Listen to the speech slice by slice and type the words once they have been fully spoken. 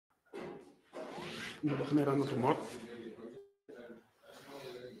How's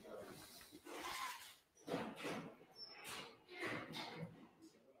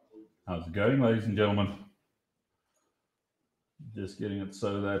it going, ladies and gentlemen? Just getting it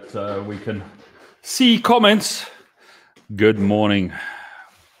so that we can see comments. Good morning,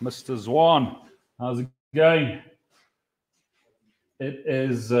 Mr. Zwan. How's it going? It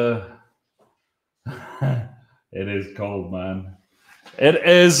is it is cold, man. It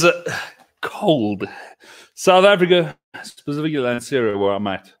is cold. South Africa, specifically Lanseria, where I'm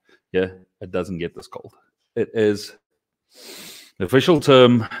at, yeah, it doesn't get this cold. It is, the official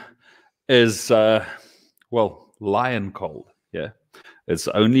term is, well, lion cold, yeah. It's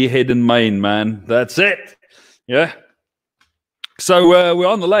only head and mane, man. That's it, yeah. So we're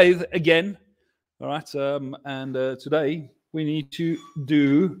on the lathe again, all right, and today we need to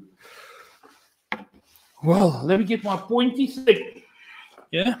do, well, let me get my pointy stick,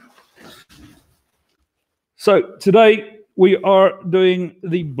 yeah. So today we are doing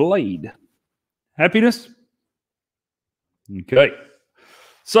the blade. Happiness? Okay.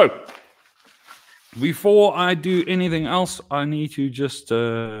 So before I do anything else, I need to just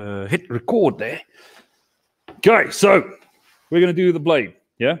hit record there. Okay, so we're going to do the blade,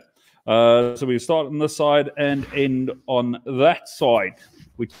 yeah? So we start on this side and end on that side,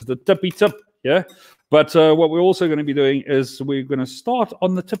 which is the tippy tip, yeah? But what we're also going to be doing is we're going to start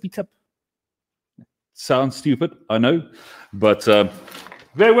on the tippy tip. Sounds stupid, I know, but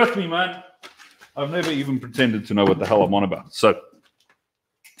bear with me, man. I've never even pretended to know what the hell I'm on about. So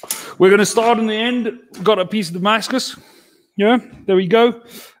we're going to start in the end. Got a piece of Damascus. Yeah, there we go.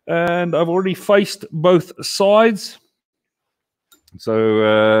 And I've already faced both sides.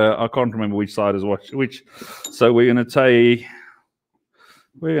 So I can't remember which side is which. So we're going to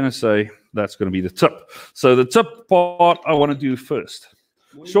say that's going to be the tip. So the tip part I want to do first.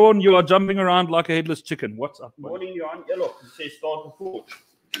 Morning. Sean, you are jumping around like a headless chicken. What's up? Morning, Johan. Yeah, look, it says start the forge.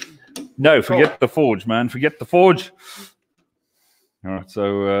 No, forget the forge, man. Forget the forge. All right,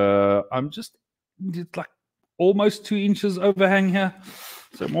 so I'm just like almost 2 inches overhang here.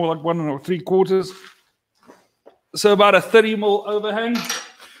 So more like 1 3/4. So about a 30 mil overhang.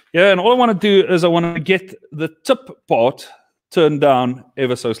 Yeah, and all I want to do is I want to get the tip part turned down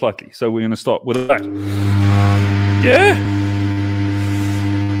ever so slightly. So we're going to start with that. Yeah.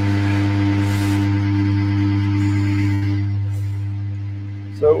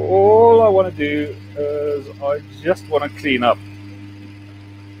 So all I want to do is I just want to clean up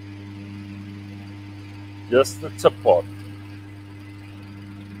just the tip part.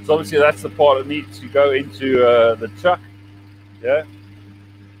 So obviously that's the part that needs to go into the chuck, yeah.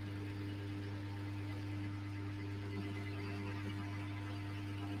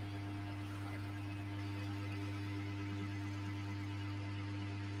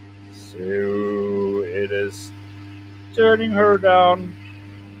 So it is turning her down.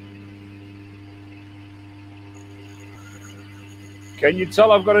 Can you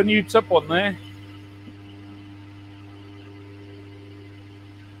tell I've got a new tip on there?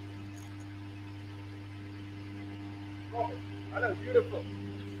 Oh, hello, beautiful.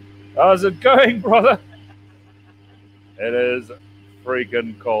 How's it going, brother? It is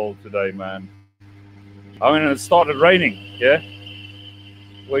freaking cold today, man. I mean, it started raining, yeah?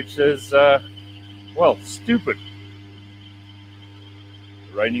 Which is, well, stupid.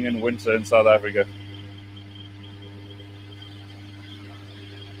 Raining in winter in South Africa.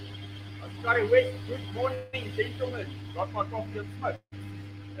 Good morning, gentlemen. Got my coffee and smoke.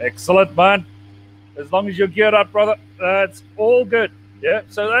 Excellent, man. As long as you're geared up, brother, that's all good. Yeah,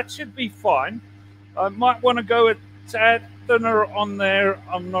 so that should be fine. I might want to go a tad thinner on there.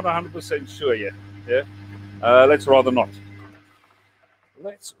 I'm not 100% sure yet. Yeah, let's rather not.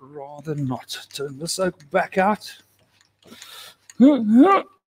 Let's rather not. Turn this back out.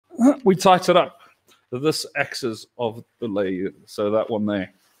 We tight it up. This axis of the lathe, so that one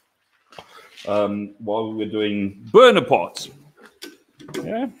there. While we were doing burner parts.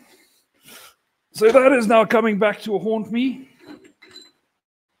 Yeah. So that is now coming back to haunt me.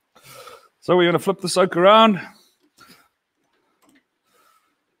 So we're going to flip the soak around.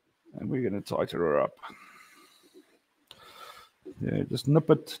 And we're going to tighten her up. Yeah, just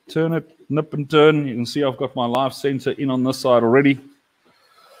nip it, turn it, nip and turn. You can see I've got my live sensor in on this side already.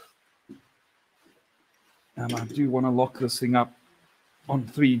 And I do want to lock this thing up on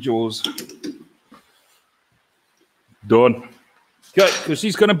 3 jaws. Done. Okay, because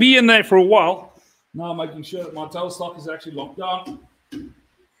she's going to be in there for a while. Now I'm making sure that my tailstock is actually locked down.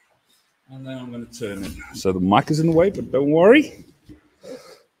 And then I'm going to turn it. So the mic is in the way, but don't worry.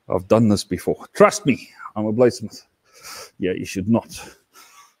 I've done this before. Trust me, I'm a bladesmith. Yeah, you should not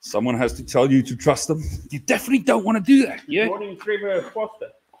Someone has to tell you to trust them. You definitely don't want to do that. Yeah. Good morning, Trevor Foster.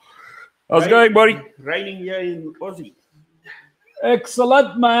 How's it going, buddy? Raining here in Aussie.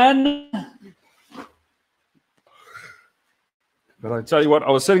 Excellent, man. But I tell you what,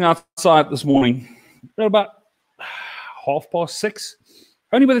 I was sitting outside this morning at about 6:30,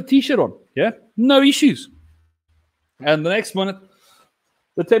 only with a t-shirt on. Yeah, no issues. And the next minute,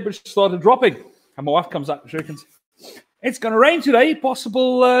 the temperature started dropping, and my wife comes up and she reckons it's going to rain today,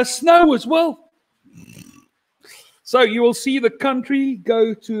 possible snow as well. So you will see the country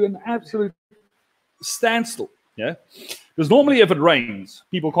go to an absolute standstill. Yeah, because normally if it rains,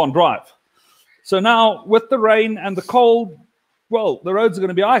 people can't drive. So now with the rain and the cold, well, the roads are going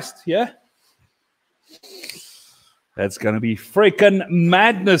to be iced. Yeah, that's going to be freaking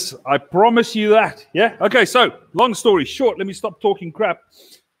madness. I promise you that. Yeah. Okay. So long story short, let me stop talking crap.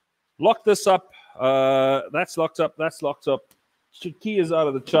 Lock this up. That's locked up. That's locked up. Key is out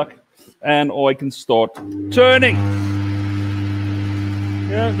of the chuck, and I can start turning.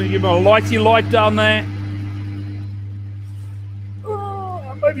 Yeah, let me give a lighty light down there. Oh,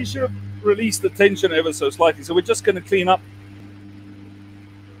 I maybe should have released the tension ever so slightly. So we're just going to clean up.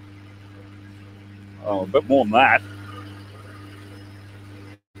 Oh, a bit more than that.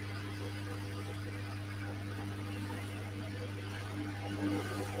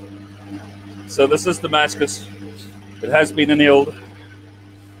 So this is Damascus. It has been annealed.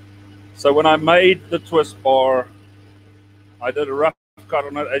 So when I made the twist bar, I did a rough cut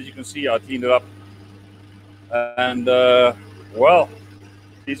on it. As you can see, I cleaned it up. And, well,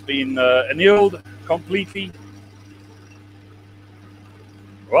 it's been annealed completely.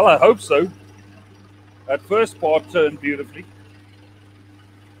 Well, I hope so. That first part turned beautifully.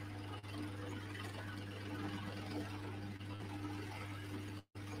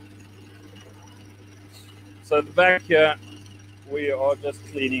 So at the back here, we are just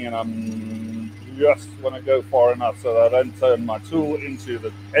cleaning, and I'm just want to go far enough so that I don't turn my tool into the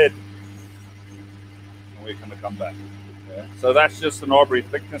head. And we're going to come back. Yeah. So that's just an arbitrary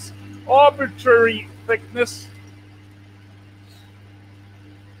thickness. Arbitrary thickness.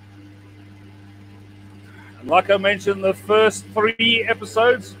 And like I mentioned, the first 3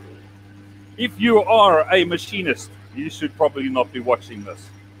 episodes, if you are a machinist, you should probably not be watching this.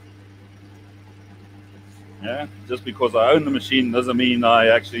 Yeah, just because I own the machine doesn't mean I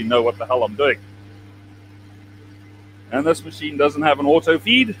actually know what the hell I'm doing. And this machine doesn't have an auto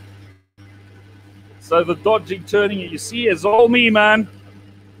feed. So the dodgy turning you see is all me, man.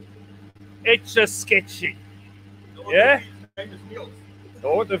 It's just sketchy. Yeah? The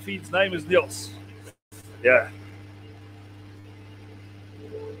auto feed's name is Niels. Yeah.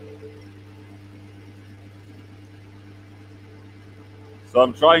 So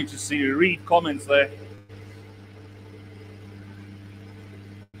I'm trying to read comments there.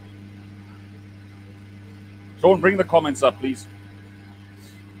 Sean, bring the comments up, please.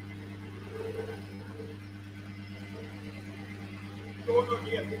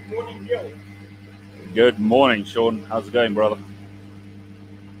 Good morning, Sean. How's it going, brother?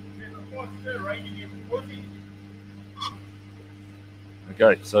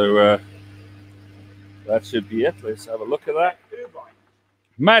 Okay, so that should be it. Let's have a look at that.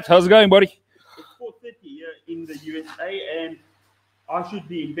 Matt, how's it going, buddy? It's 4:30 here in the USA, and I should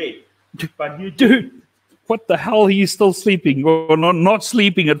be in bed. But you Dude, what the hell are you still sleeping or not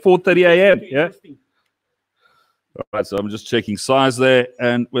sleeping at 4:30 a.m.? Yeah. All right, so I'm just checking size there,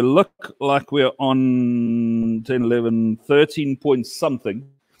 and we look like we're on 10, 11, 13 point something.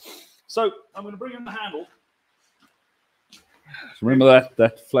 So I'm going to bring in the handle. Remember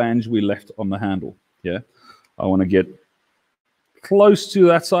that flange we left on the handle? Yeah. I want to get close to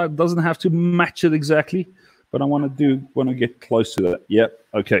that side. It doesn't have to match it exactly, but I want to get close to that. Yeah.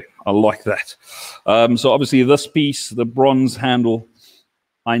 Okay. I like that. So obviously this piece, the bronze handle,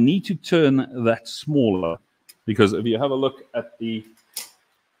 I need to turn that smaller, because if you have a look at the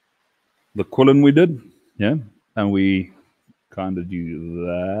quillen we did, yeah, and we kind of do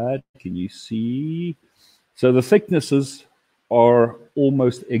that. Can you see? So the thicknesses are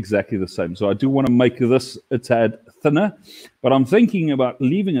almost exactly the same. So I do want to make this a tad thinner, but I'm thinking about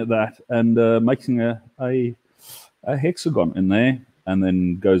leaving it that and making a hexagon in there, and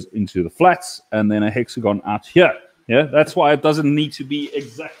then goes into the flats, and then a hexagon out here. Yeah, that's why it doesn't need to be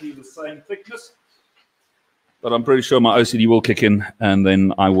exactly the same thickness. But I'm pretty sure my OCD will kick in, and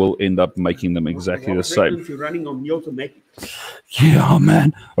then I will end up making them exactly the same. You're running on the automatic. Yeah,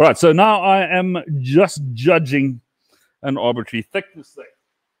 man. All right, so now I am just judging an arbitrary thickness there,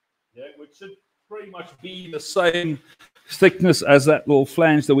 yeah, which should pretty much be the same thickness as that little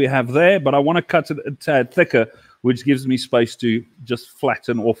flange that we have there, but I want to cut it a tad thicker which gives me space to just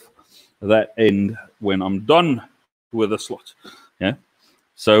flatten off that end when I'm done with the slot. Yeah.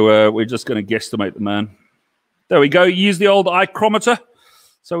 So we're just going to guesstimate the man. There we go. Use the old ichrometer.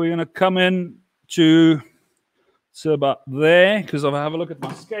 So we're going to come in to about there, because if I have a look at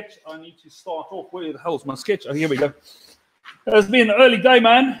my sketch, I need to start off. Where the hell's my sketch? Oh, here we go. It's been an early day,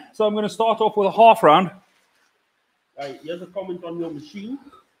 man. So I'm going to start off with a half round. Here's a comment on your machine.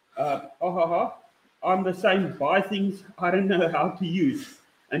 I'm the same. Buy things I don't know how to use,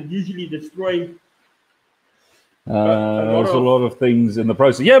 and usually destroy. There's a lot of things in the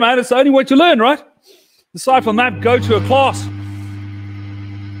process. Yeah, man, it's the only way to learn, right? Aside from that, go to a class.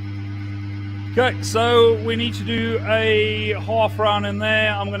 Okay, so we need to do a half round in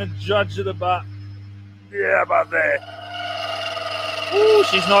there. I'm going to judge it about there. Ooh,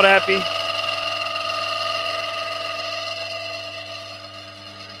 she's not happy.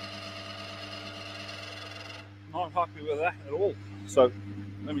 Not happy with that at all. So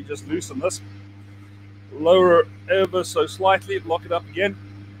let me just loosen this. Lower ever so slightly, lock it up again.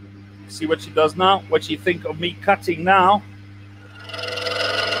 See what she does now. What you think of me cutting now?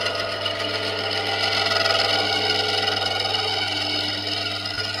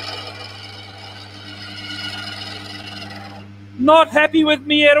 Not happy with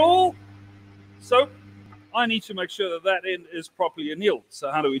me at all. So I need to make sure that that end is properly annealed.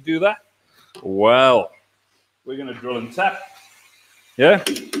 So how do we do that? Well, we're going to drill and tap. Yeah.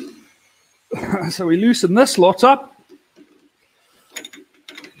 So we loosen this lot up.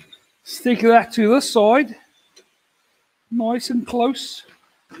 Stick that to this side. Nice and close.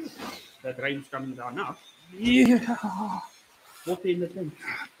 That rain's coming down now. Yeah. What in the thing?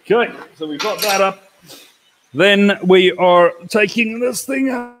 Okay, so we've got that up. Then we are taking this thing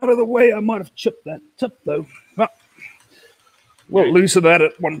out of the way. I might have chipped that tip though. But we'll loosen that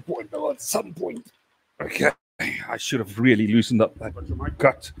at one point or at some point. Okay, I should have really loosened up that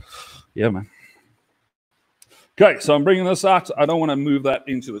cut. Yeah, man. Okay, so I'm bringing this out. I don't want to move that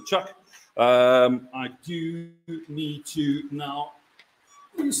into the chuck. I do need to now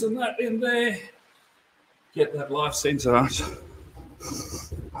loosen that in there. Get that life sensor out.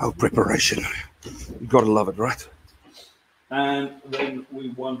 Oh, preparation. You gotta love it, right? And then we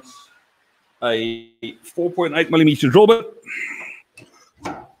want a 4.8mm drill bit.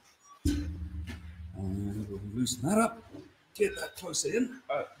 And we'll loosen that up. Get that closer in.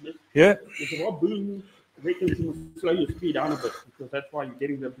 Yeah. Mr. Rob Boone reckons you must slow your speed down a bit, because that's why you're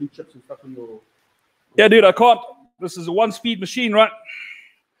getting the blue chips and stuff in your... Yeah, dude, I can't. This is a one-speed machine, right?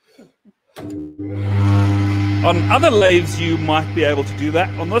 On other lathes, you might be able to do that.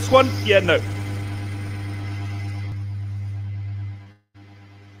 On this one, yeah, no.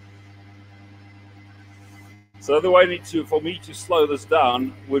 So the way for me to slow this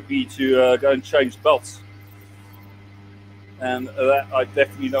down would be to go and change belts. And that I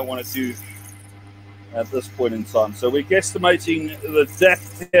definitely don't want to do at this point in time. So we're guesstimating the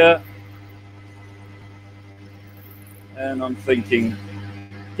depth here. And I'm thinking,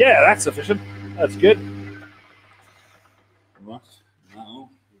 yeah, that's sufficient. That's good. Right, now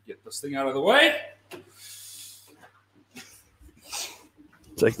we get this thing out of the way.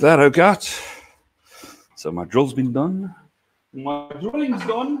 Take that out. So my drill's been done. My drilling's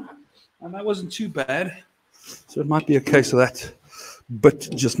done, and that wasn't too bad. So it might be a case of that, but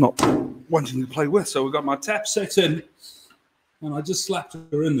just not wanting to play with. So we've got my tap set in, and I just slapped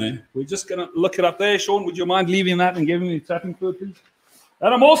her in there. We're just going to look it up there. Sean, would you mind leaving that and giving me the tapping fluid, please?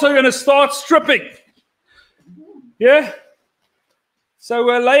 And I'm also going to start stripping. Yeah? So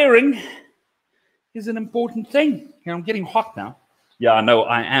layering is an important thing. I'm getting hot now. Yeah, I know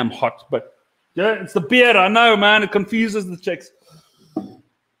I am hot, but yeah, it's the beard. I know, man. It confuses the chicks. Let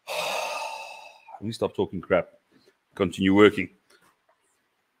me stop talking crap. Continue working.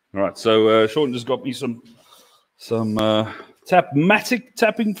 All right, so Sean just got me some Tapmatic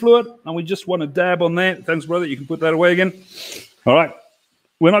tapping fluid, and we just want to dab on there. Thanks, brother. You can put that away again. All right.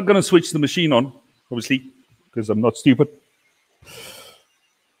 We're not going to switch the machine on, obviously, because I'm not stupid.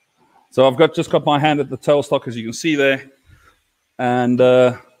 So I've just got my hand at the tailstock, as you can see there. And,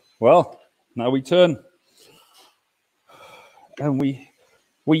 well, now we turn. And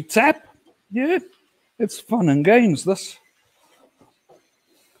we tap. Yeah, it's fun and games, this.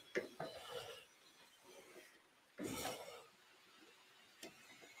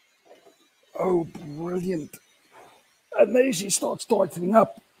 Oh, brilliant. And there she starts tightening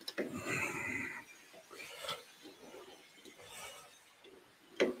up.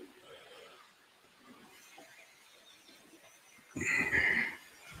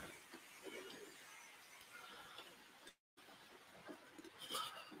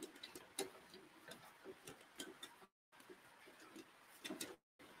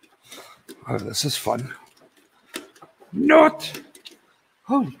 Oh, this is fun. Not.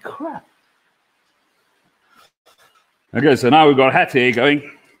 Holy crap. Okay, so now we've got hat hair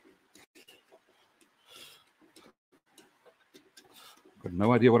going. Got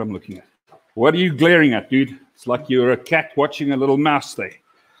no idea what I'm looking at. What are you glaring at, dude? It's like you're a cat watching a little mouse there.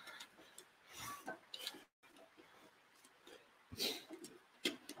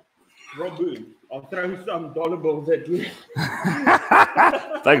 Rob Boone, I'll throw some dollar bills at you.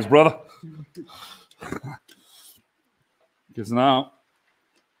 Thanks, brother. Because now,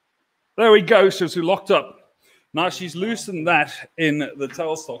 there we go. So she's locked up. Now she's loosened that in the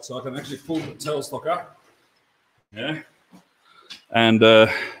tailstock, so I can actually pull the tailstock out. Yeah. And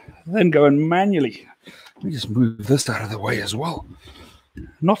then go and manually. Let me just move this out of the way as well.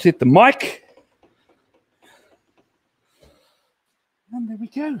 Not hit the mic. And there we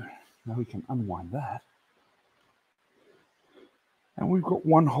go. Now we can unwind that. And we've got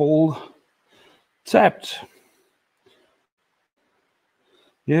one hole tapped.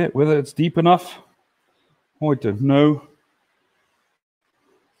 Yeah, whether it's deep enough, I don't know.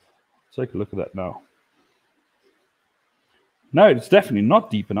 Take a look at that now. No, it's definitely not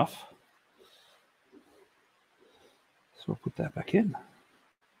deep enough. So I'll put that back in.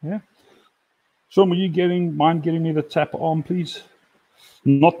 Yeah. Sean, will you mind getting me the tap arm, please?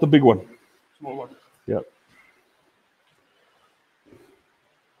 Not the big one. Small one. Yep.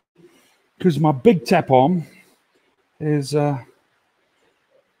 Because my big tap arm is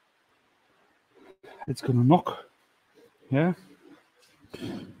it's gonna knock. Yeah.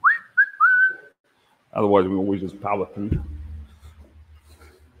 Otherwise we always just power through.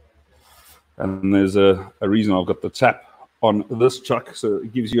 And there's a reason I've got the tap on this chuck, so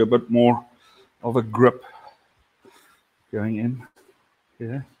it gives you a bit more of a grip going in.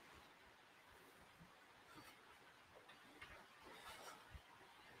 Yeah.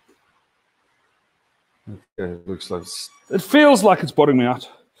 Okay, it looks like it feels like it's bottoming out.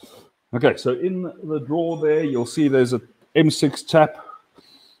 Okay, so in the drawer there, you'll see there's a M6 tap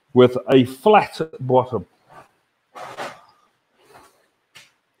with a flat bottom.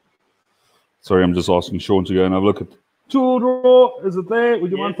 Sorry, I'm just asking Sean to go and have a look at the tool drawer. Is it there?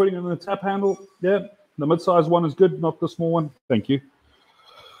 Would you mind putting it in the tap handle? Yeah, the mid-size one is good, not the small one. Thank you.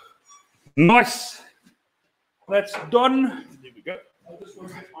 Nice. That's done. There we go. I'll just want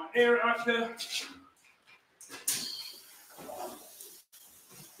to get my air out here.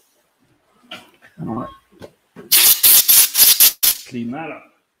 All right. Clean that up.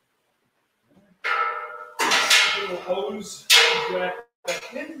 Little hose. Drag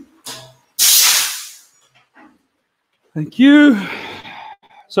back in. Thank you.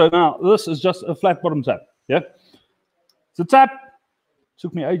 So now this is just a flat bottom tap. Yeah. It's a tap.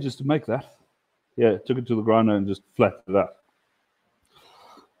 Took me ages to make that. Yeah, took it to the grinder and just flattened it out.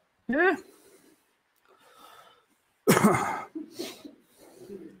 Yeah.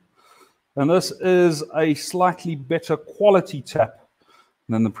 And this is a slightly better quality tap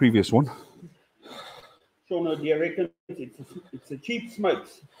than the previous one. Sean, do you reckon it's a cheap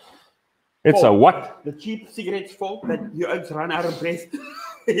smokes? It's a what? The cheap cigarettes fault that you oats run out of breath.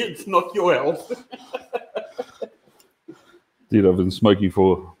 It's not your health. Dude, I've been smoking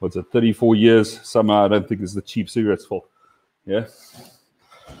for, 34 years. Somehow I don't think it's the cheap cigarettes fault. Yeah.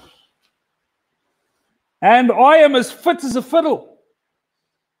 And I am as fit as a fiddle.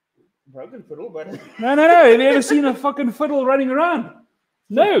 Broken fiddle, but... No. Have you ever seen a fucking fiddle running around?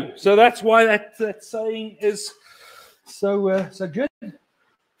 No. So that's why that saying is so good.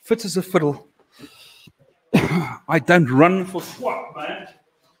 Fit as a fiddle. I don't run for squat, man.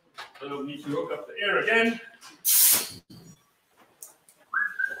 I don't need to hook up the air again.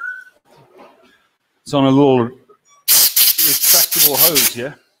 It's on a little retractable hose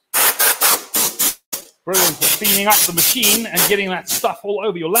here. Brilliant for cleaning up the machine and getting that stuff all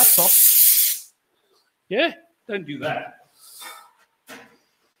over your laptop. Yeah, don't do that.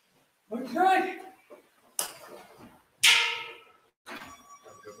 Okay.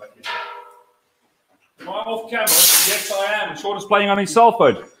 Am I off camera? Yes, I am. Sean is playing on his cell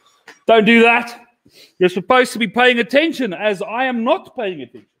phone. Don't do that. You're supposed to be paying attention, as I am not paying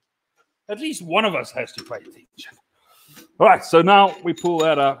attention. At least one of us has to pay attention. All right, so now we pull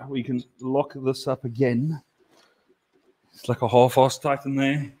that out. We can lock this up again. It's like a half-ass tighten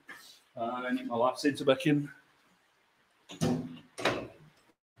there. I need my life sensor back in.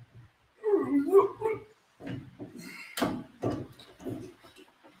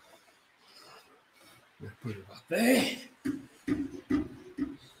 Put it about there.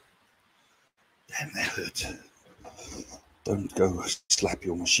 Damn, that hurt. Don't go slap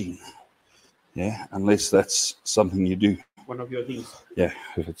your machine. Yeah, unless that's something you do. one of your things. Yeah,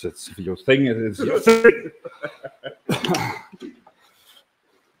 if it's your thing, it is your thing.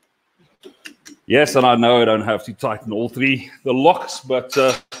 Yes, and I know I don't have to tighten all three the locks, but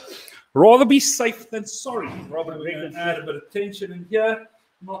rather be safe than sorry. Robert, we're going to add a bit of tension in here,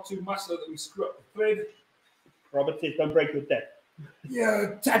 not too much so that we screw up the thread. Robert says don't break your tap.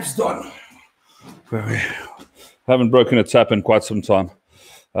 Yeah, tap's done. Haven't broken a tap in quite some time.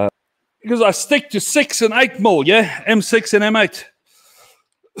 Because I stick to 6 and 8 mil, yeah? M6 and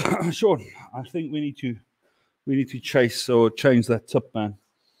M8. Sure, I think we need to chase or change that tip, man.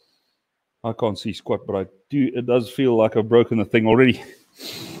 I can't see squat, but it does feel like I've broken the thing already.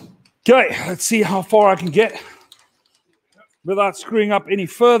 Okay, let's see how far I can get without screwing up any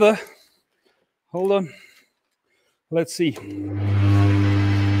further. Hold on. Let's see.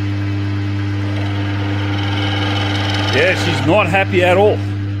 Yeah, she's not happy at all.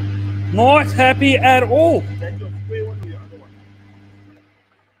 Not happy at all. That's your square one or your other one?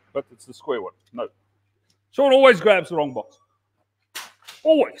 But it's the square one. No. Sean always grabs the wrong box.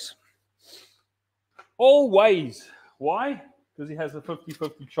 Always. Always. Why? Because he has a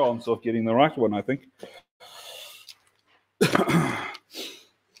 50-50 chance of getting the right one, I think.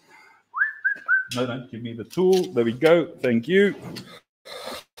 No, don't give me the tool. There we go. Thank you.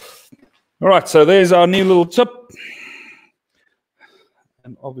 All right, so there's our new little tip.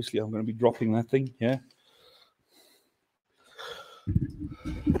 And obviously I'm going to be dropping that thing, yeah.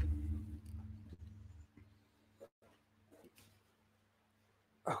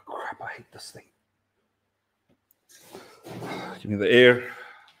 Oh, crap, I hate this thing. Give me the air.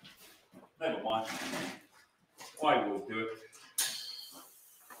 Never mind. I will do it.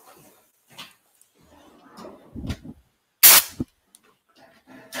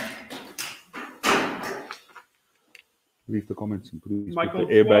 Leave the comments and please put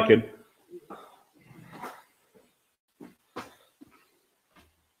the air back in.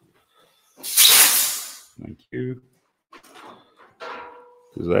 Thank you.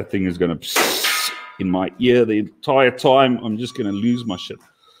 Because that thing is going to in my ear the entire time. I'm just going to lose my shit.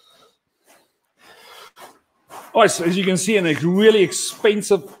 All right, so as you can see, a really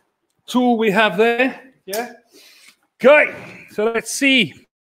expensive tool we have there. Yeah. Okay, so let's see.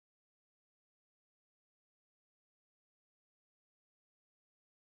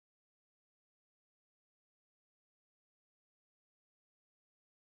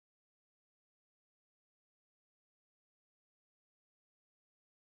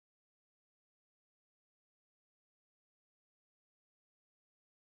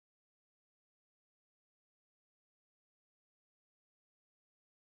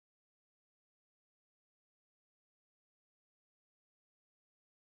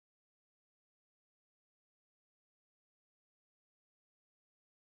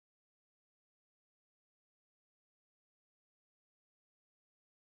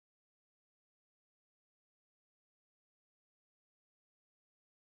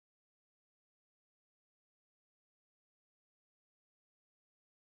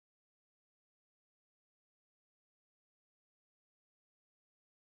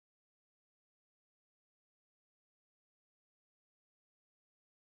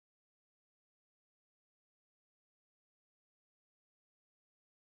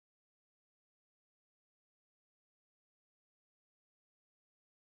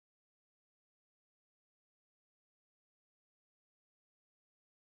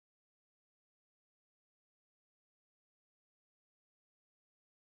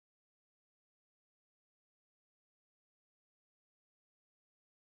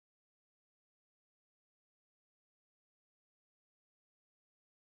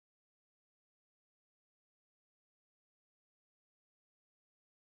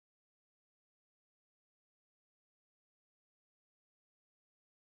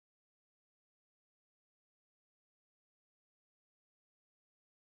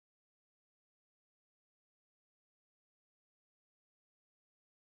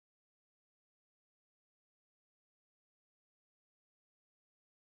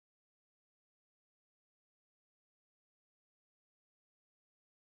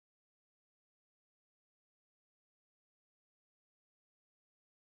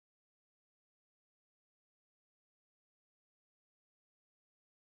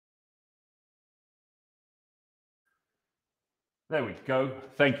 There we go.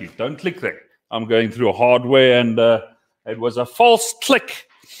 Thank you. Don't click there. I'm going through hardware and it was a false click.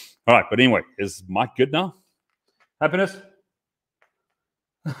 All right, but anyway, is Mike good now? Happiness?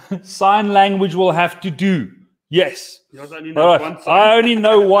 Sign language will have to do. Yes. All right. I only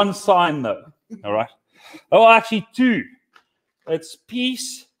know one sign though. All right. Oh, actually two. It's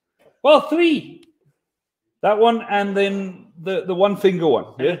peace. Well, three. That one, and then the one finger one.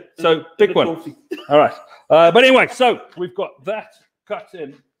 Yeah. So pick one. Coffee. All right. But anyway, so we've got that cut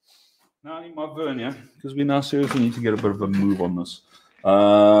in. Now I need my vernier because we now seriously need to get a bit of a move on this.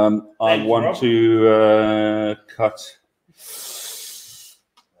 I want to cut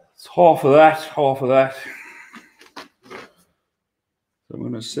half of that. So I'm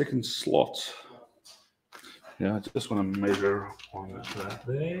going to second slot. Yeah, I just want to measure on that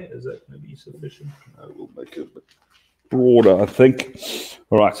there. Is that going to be sufficient? No, we'll make it a bit broader, I think.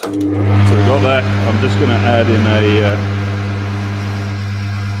 All right, so we got that. I'm just going to add in a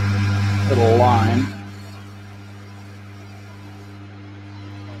little line.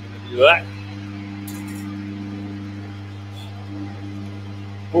 I'm going to do that.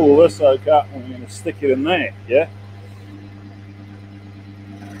 Pull this oak up and we're going to stick it in there, yeah?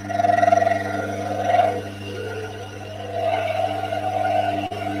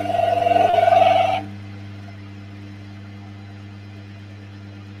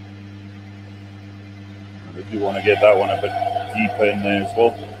 You want to get that one a bit deeper in there as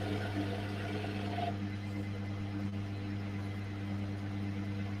well.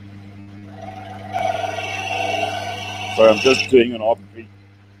 So I'm just doing an arbitrary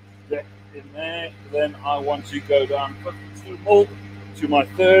depth in there. Then I want to go down 52 mil to my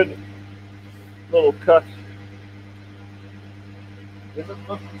third little cut. Is it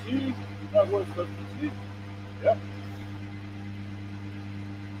 52? That was 52. Yep.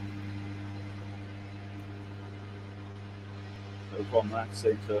 So from that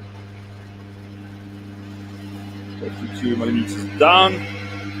center, 52 millimeters down.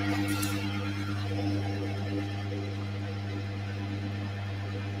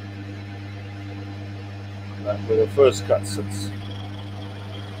 That's where the first cut sits.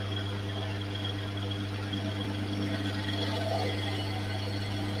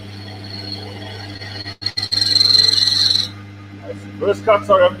 That's the first cut.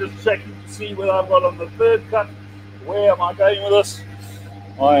 Sorry, I'm just checking to see whether I've got on the third cut. Where am I going with this?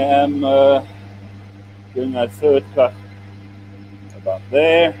 I am doing that third cut about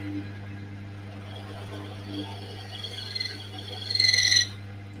there.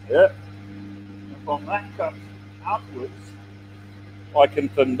 Yep. And from that cut outwards, I can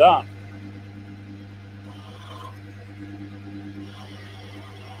thin down.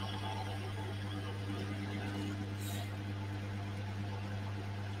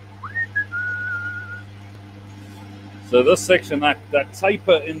 So this section, that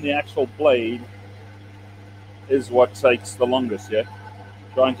taper in the actual blade is what takes the longest, yeah?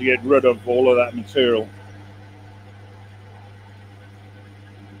 Trying to get rid of all of that material.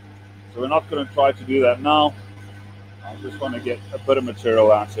 So we're not going to try to do that now. I just want to get a bit of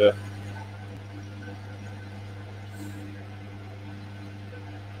material out here.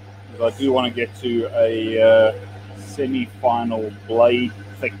 Because I do want to get to a semi-final blade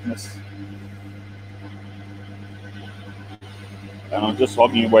thickness. And I'm just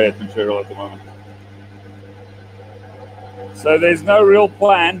logging away at material at the moment. So there's no real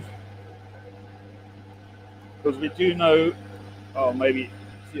plan, because we do know, oh maybe,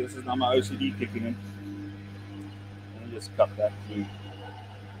 see this is now my OCD kicking in. Let me just cut that through.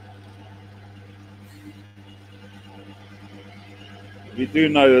 We do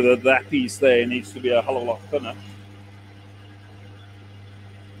know that that piece there needs to be a hell of a lot thinner.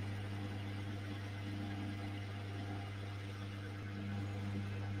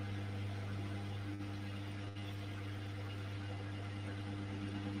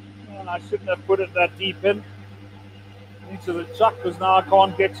 I shouldn't have put it that deep into the chuck, because now I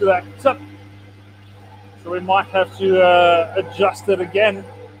can't get to that tip. So we might have to adjust it again.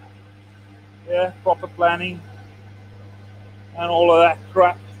 Yeah, proper planning and all of that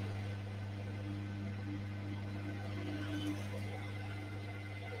crap.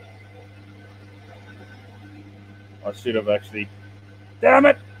 I should have actually, damn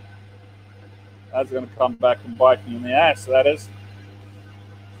it! That's going to come back and bite me in the ass, that is.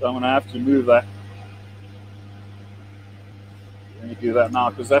 So I'm going to have to move that. Let me do that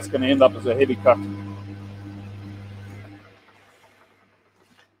now, because that's going to end up as a heavy cut.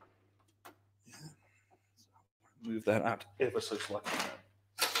 Move that out ever so slightly.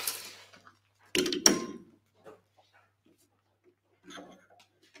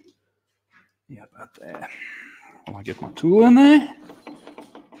 Yeah, about there. Will I get my tool in there?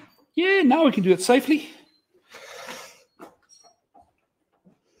 Yeah, now we can do it safely.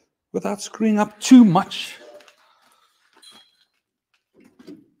 Without screwing up too much.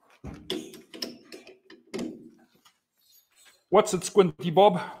 What's it, Squinty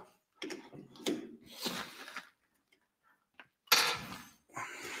Bob?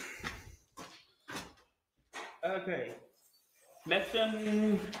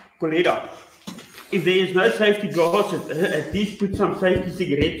 Collega, if there is no safety glasses, at least put some safety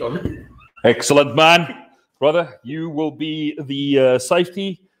cigarettes on. Excellent, man. Brother, you will be the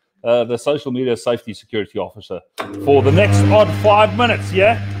the social media safety security officer for the next odd 5 minutes,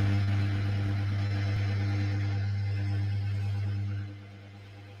 yeah?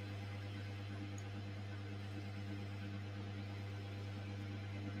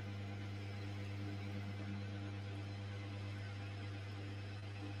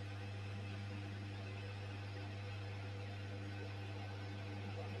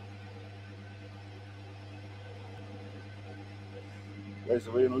 Okay,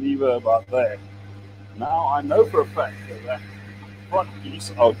 so we're going to leave her about there. Now, I know for a fact that that front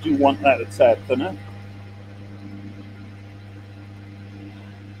piece, I do want that a tad thinner.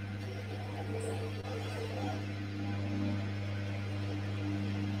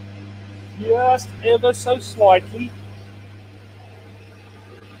 Just ever so slightly.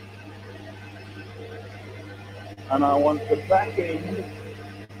 And I want the back end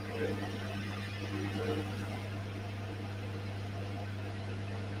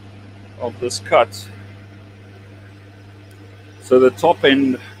of this cut. So the top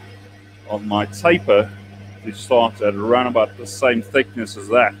end of my taper to start at around about the same thickness as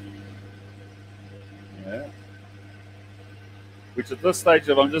that. Yeah. Which at this stage,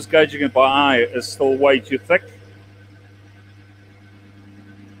 if I'm just gauging it by eye, is still way too thick.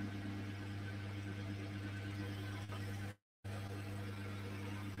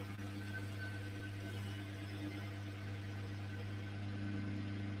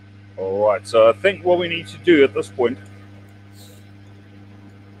 All right, so I think what we need to do at this point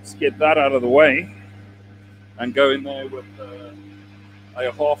is get that out of the way and go in there with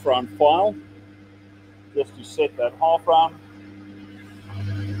a half round file just to set that half round.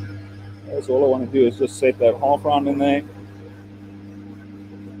 That's all I want to do is just set that half round in there.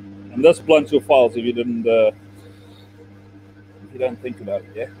 And this blunts your files if you don't think about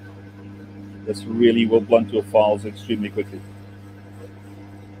it, yeah? This really will blunt your files extremely quickly.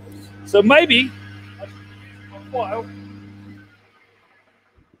 So maybe a file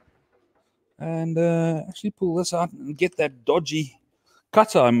and actually pull this out and get that dodgy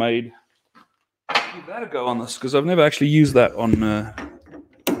cutter I made. Give that a go on this, because I've never actually used that on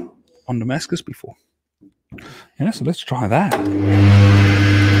Damascus before. Yeah, so let's try that.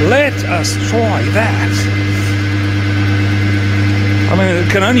 Let us try that. I mean, it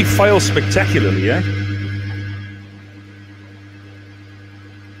can only fail spectacularly, yeah?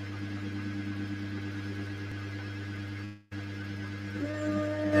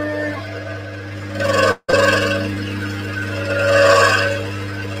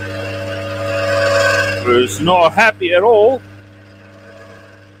 Is not happy at all.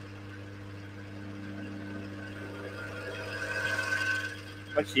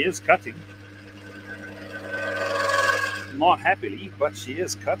 But she is cutting. Not happily, but she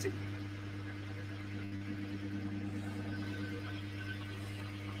is cutting.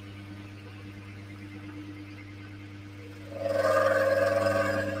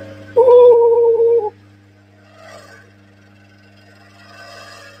 Ooh.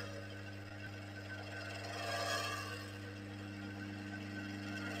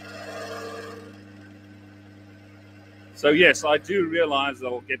 So yes, I do realize that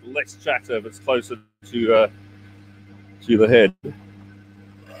I'll get less chatter if it's closer to the head.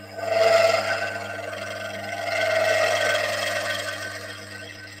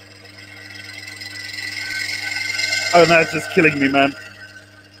 Oh, no, it's just killing me, man.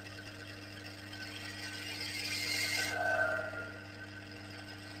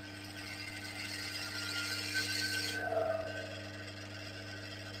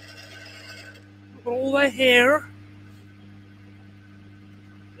 Look at all the hair.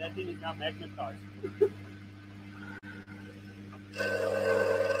 That thing is now magnetized.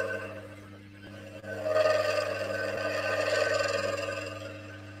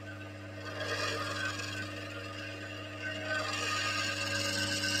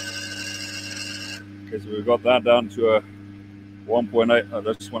 Okay, so we've got that down to a 1.8. I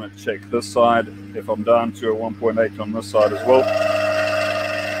just want to check this side if I'm down to a 1.8 on this side as well.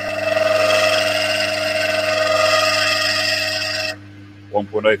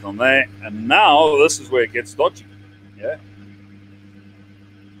 1.8 on there, and now this is where it gets dodgy. Yeah.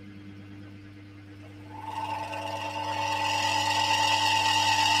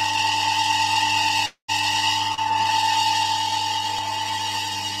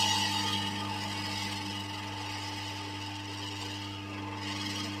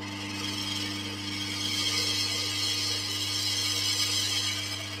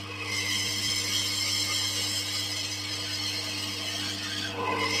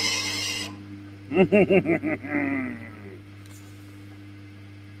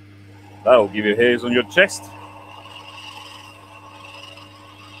 That'll give you hairs on your chest.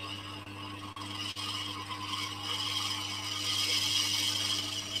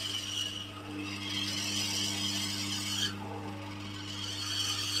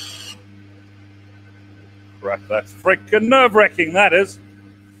 Right, that's freaking nerve-wracking, that is.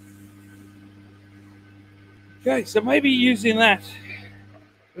 Okay, so maybe using that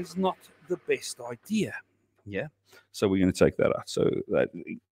is not the best idea. Yeah, so we're going to take that out. So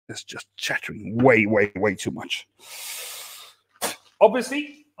that's just chattering way too much.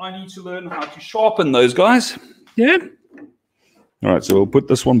 Obviously, I need to learn how to sharpen those guys. Yeah. All right, so we'll put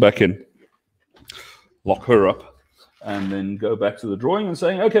this one back in, lock her up, and then go back to the drawing and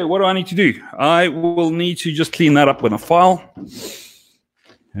saying, okay, what do I need to do? I will need to just clean that up with a file.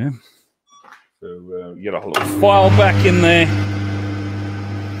 Yeah. So get a little file back in there.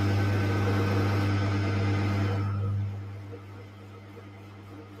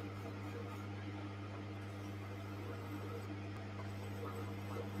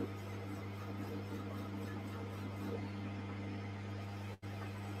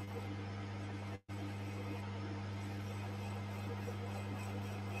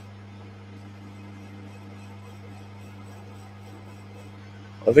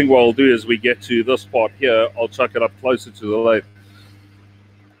 I think what I'll do is we get to this part here, I'll chuck it up closer to the lathe.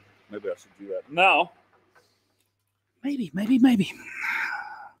 Maybe I should do that now. Maybe.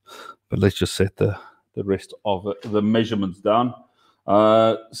 But let's just set the rest of the measurements down.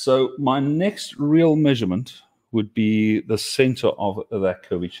 So my next real measurement would be the center of that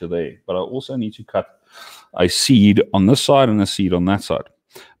curvature there. But I also need to cut a seed on this side and a seed on that side.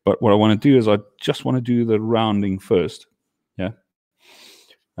 But what I want to do is I just want to do the rounding first. Yeah.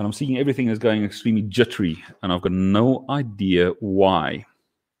 And I'm seeing everything is going extremely jittery, and I've got no idea why.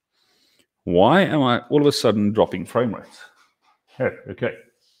 Why am I all of a sudden dropping frame rates? Yeah, okay.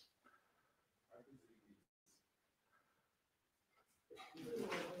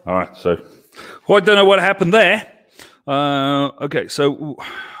 All right, so I don't know what happened there. Okay, so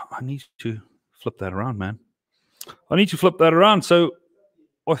I need to flip that around, man. I need to flip that around. So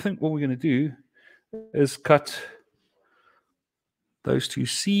I think what we're going to do is cut those two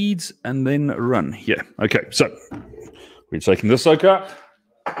seeds and then run. Yeah, okay, so we're taking this like out,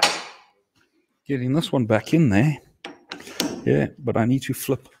 getting this one back in there. Yeah, but I need to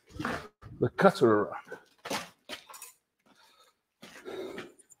flip the cutter around.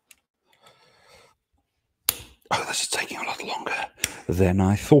 Oh, this is taking a lot longer than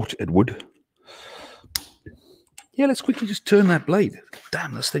I thought it would. Yeah, let's quickly just turn that blade.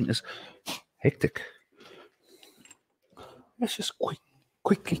 Damn, this thing is hectic. Let's just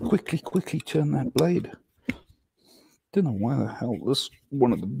quickly turn that blade. Don't know why the hell this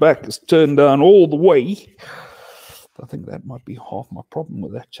one at the back is turned down all the way. I think that might be half my problem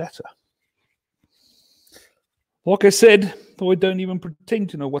with that chatter. Like I said, though I don't even pretend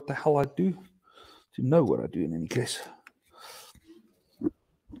to know what the hell I do, to know what I do in any case.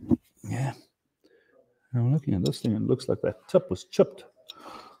 Yeah. I'm looking at this thing and it looks like that tip was chipped.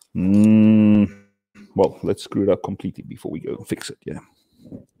 Well, let's screw it up completely before we go and fix it, yeah.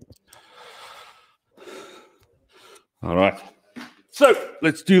 All right. So,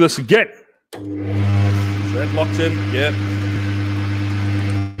 let's do this again. Is that locked in? Yeah.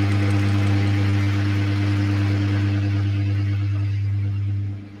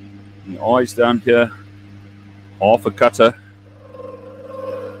 The eyes down here. Half a cutter.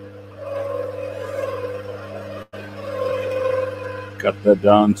 Cut that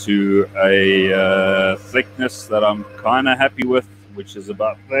down to a thickness that I'm kind of happy with, which is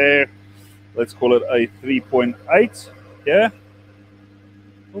about there. Let's call it a 3.8, yeah?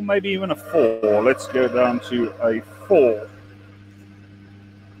 Or maybe even a 4. Let's go down to a 4.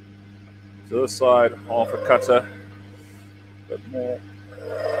 To this side, half a cutter. A bit more.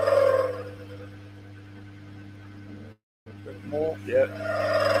 A bit more, yeah.